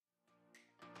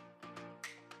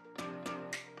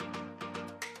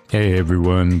Hey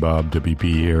everyone, BobWP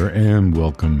here, and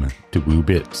welcome to Woo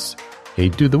Bits, a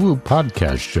Do the Woo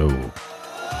podcast show.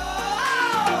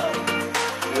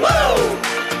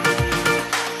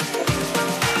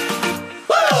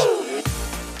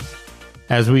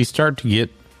 As we start to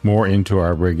get more into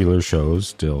our regular shows,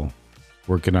 still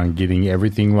working on getting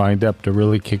everything lined up to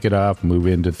really kick it off, move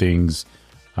into things,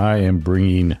 I am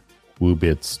bringing Woo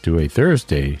Bits to a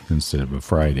Thursday instead of a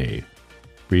Friday.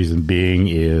 Reason being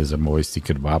is I'm always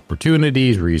thinking of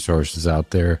opportunities, resources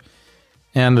out there,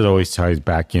 and it always ties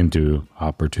back into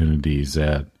opportunities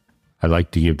that I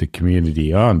like to give the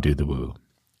community on Do the Woo.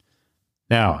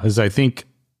 Now, as I think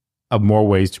of more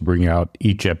ways to bring out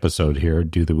each episode here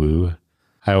at Do the Woo,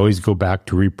 I always go back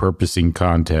to repurposing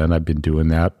content. I've been doing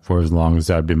that for as long as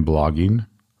I've been blogging,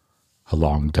 a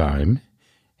long time,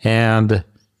 and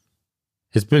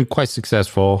it's been quite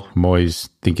successful. I'm always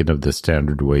thinking of the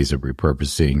standard ways of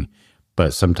repurposing,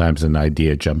 but sometimes an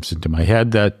idea jumps into my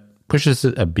head that pushes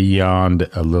it beyond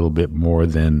a little bit more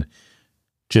than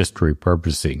just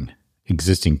repurposing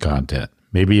existing content.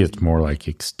 Maybe it's more like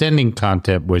extending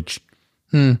content, which,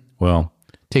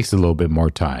 takes a little bit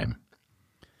more time.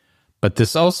 But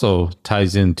this also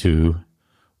ties into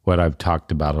what I've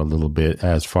talked about a little bit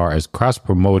as far as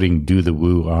cross-promoting Do the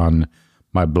Woo on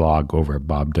my blog over at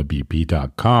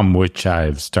BobWP.com, which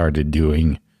I've started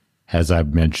doing, as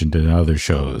I've mentioned in other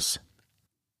shows.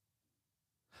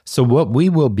 So what we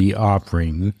will be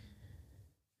offering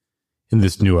in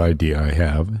this new idea I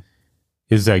have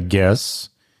is that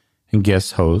guests and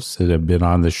guest hosts that have been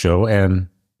on the show and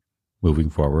moving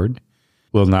forward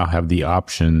will now have the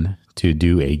option to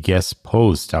do a guest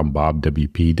post on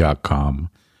BobWP.com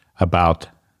about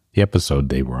the episode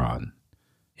they were on.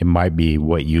 It might be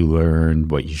what you learned,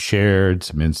 what you shared,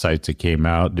 some insights that came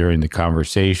out during the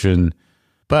conversation,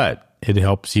 but it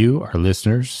helps you, our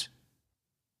listeners,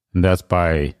 and that's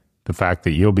by the fact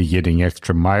that you'll be getting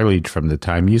extra mileage from the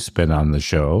time you spend on the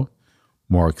show,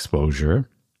 more exposure.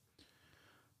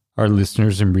 Our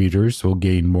listeners and readers will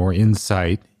gain more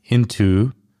insight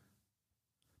into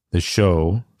the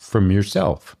show from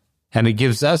yourself. And it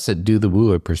gives us at Do the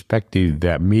Woo a perspective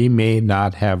that we may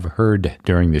not have heard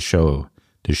during the show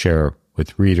to share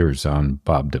with readers on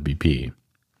BobWP.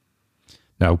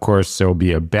 Now, of course, there will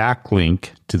be a backlink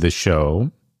to the show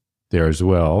there as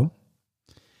well.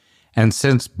 And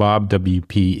since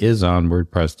BobWP is on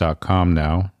WordPress.com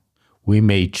now, we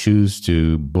may choose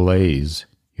to blaze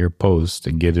your post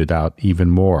and get it out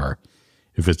even more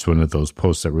if it's one of those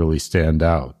posts that really stand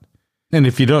out. And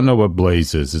if you don't know what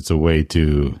Blaze is, it's a way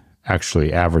to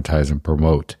actually advertise and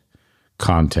promote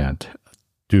content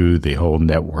through the whole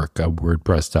network of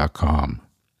WordPress.com.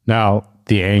 Now,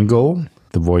 the angle,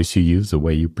 the voice you use, the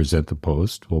way you present the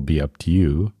post will be up to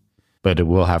you, but it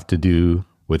will have to do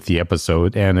with the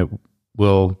episode, and it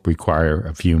will require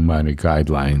a few minor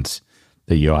guidelines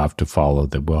that you'll have to follow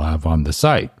that we'll have on the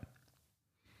site.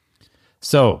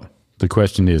 So, the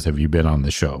question is, have you been on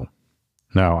the show?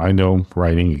 Now, I know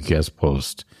writing a guest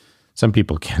post, some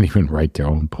people can't even write their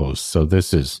own posts, so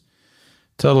this is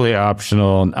totally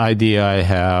optional, an idea I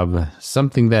have,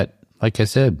 something that, like I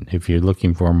said, if you're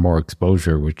looking for more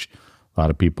exposure, which a lot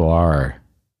of people are.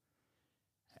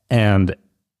 And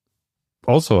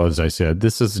also, as I said,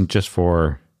 this isn't just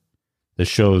for the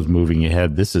shows moving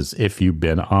ahead. This is if you've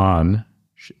been on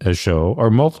a show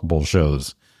or multiple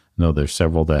shows. I know there's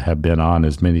several that have been on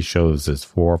as many shows as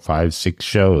 4, 5, 6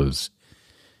 shows.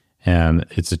 And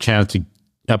it's a chance to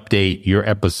update your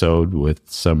episode with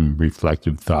some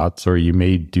reflective thoughts, or you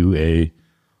may do a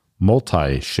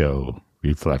multi-show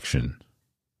reflection.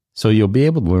 So you'll be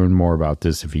able to learn more about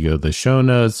this if you go to the show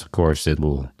notes. Of course, it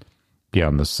will be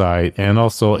on the site. And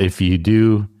also, if you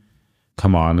do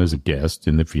come on as a guest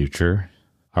in the future,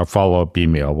 our follow-up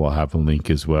email will have a link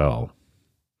as well.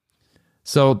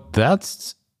 So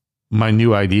that's my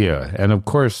new idea. And of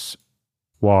course,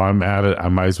 while I'm at it, I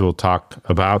might as well talk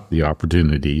about the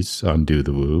opportunities on Do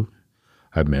the Woo.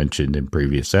 I've mentioned in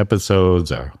previous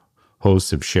episodes, our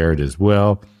hosts have shared as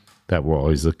well, that we're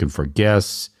always looking for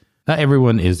guests. Not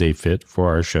everyone is a fit for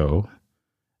our show,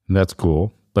 and that's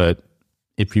cool. But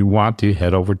if you want to,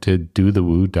 head over to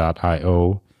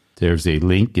dothewoo.io. There's a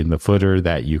link in the footer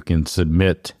that you can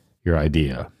submit your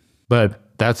idea. But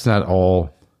that's not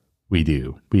all we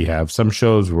do. We have some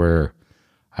shows where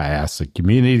I ask the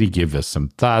community to give us some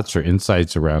thoughts or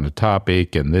insights around a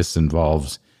topic, and this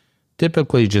involves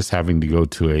typically just having to go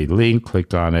to a link,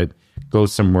 click on it, go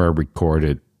somewhere, record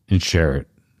it, and share it.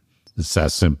 It's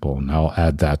that simple, and I'll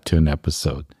add that to an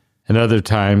episode. And other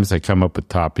times I come up with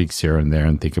topics here and there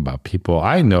and think about people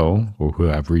I know or who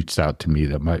have reached out to me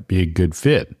that might be a good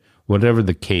fit. Whatever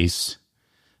the case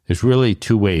There's really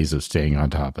two ways of staying on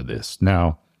top of this.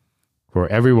 Now, for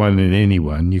everyone and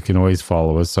anyone, you can always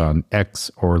follow us on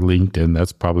X or LinkedIn.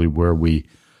 That's probably where we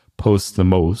post the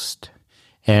most.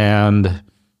 And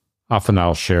often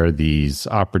I'll share these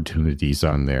opportunities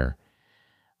on there.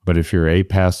 But if you're a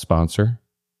past sponsor,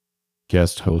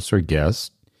 guest host, or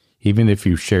guest, even if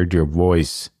you've shared your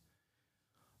voice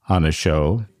on a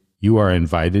show, you are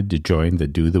invited to join the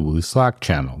Do the Woo Slack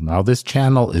channel. Now, this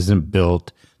channel isn't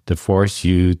built to force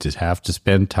you to have to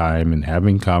spend time in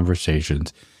having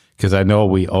conversations, because I know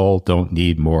we all don't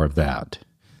need more of that.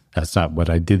 That's not what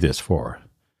I did this for.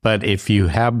 But if you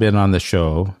have been on the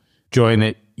show, join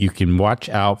it. You can watch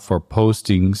out for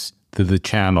postings to the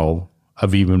channel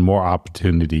of even more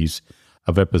opportunities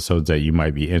of episodes that you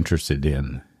might be interested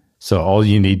in. So all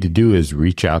you need to do is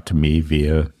reach out to me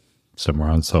via somewhere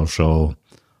on social,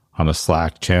 on a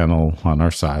Slack channel, on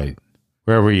our site,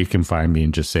 wherever you can find me,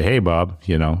 and just say, hey, Bob,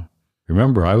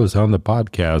 remember I was on the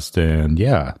podcast, and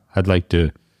yeah, I'd like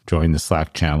to join the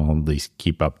Slack channel and at least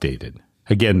keep updated.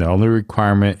 Again, the only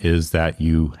requirement is that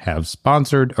you have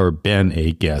sponsored or been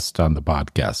a guest on the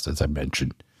podcast, as I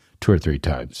mentioned 2 or 3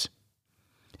 times.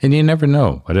 And you never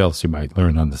know what else you might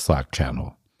learn on the Slack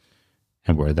channel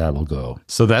and where that'll go.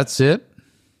 So that's it.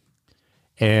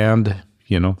 And,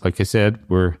 like I said,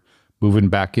 we're moving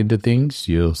back into things.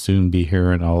 You'll soon be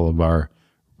hearing all of our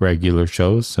regular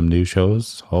shows, some new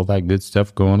shows, all that good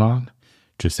stuff going on.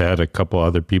 Just had a couple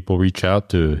other people reach out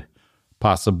to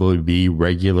possibly be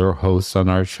regular hosts on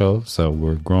our show. So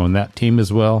we're growing that team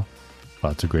as well.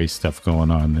 Lots of great stuff going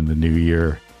on in the new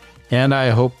year. And I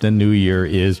hope the new year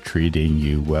is treating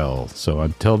you well. So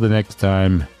until the next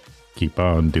time, keep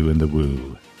on doing the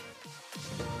woo.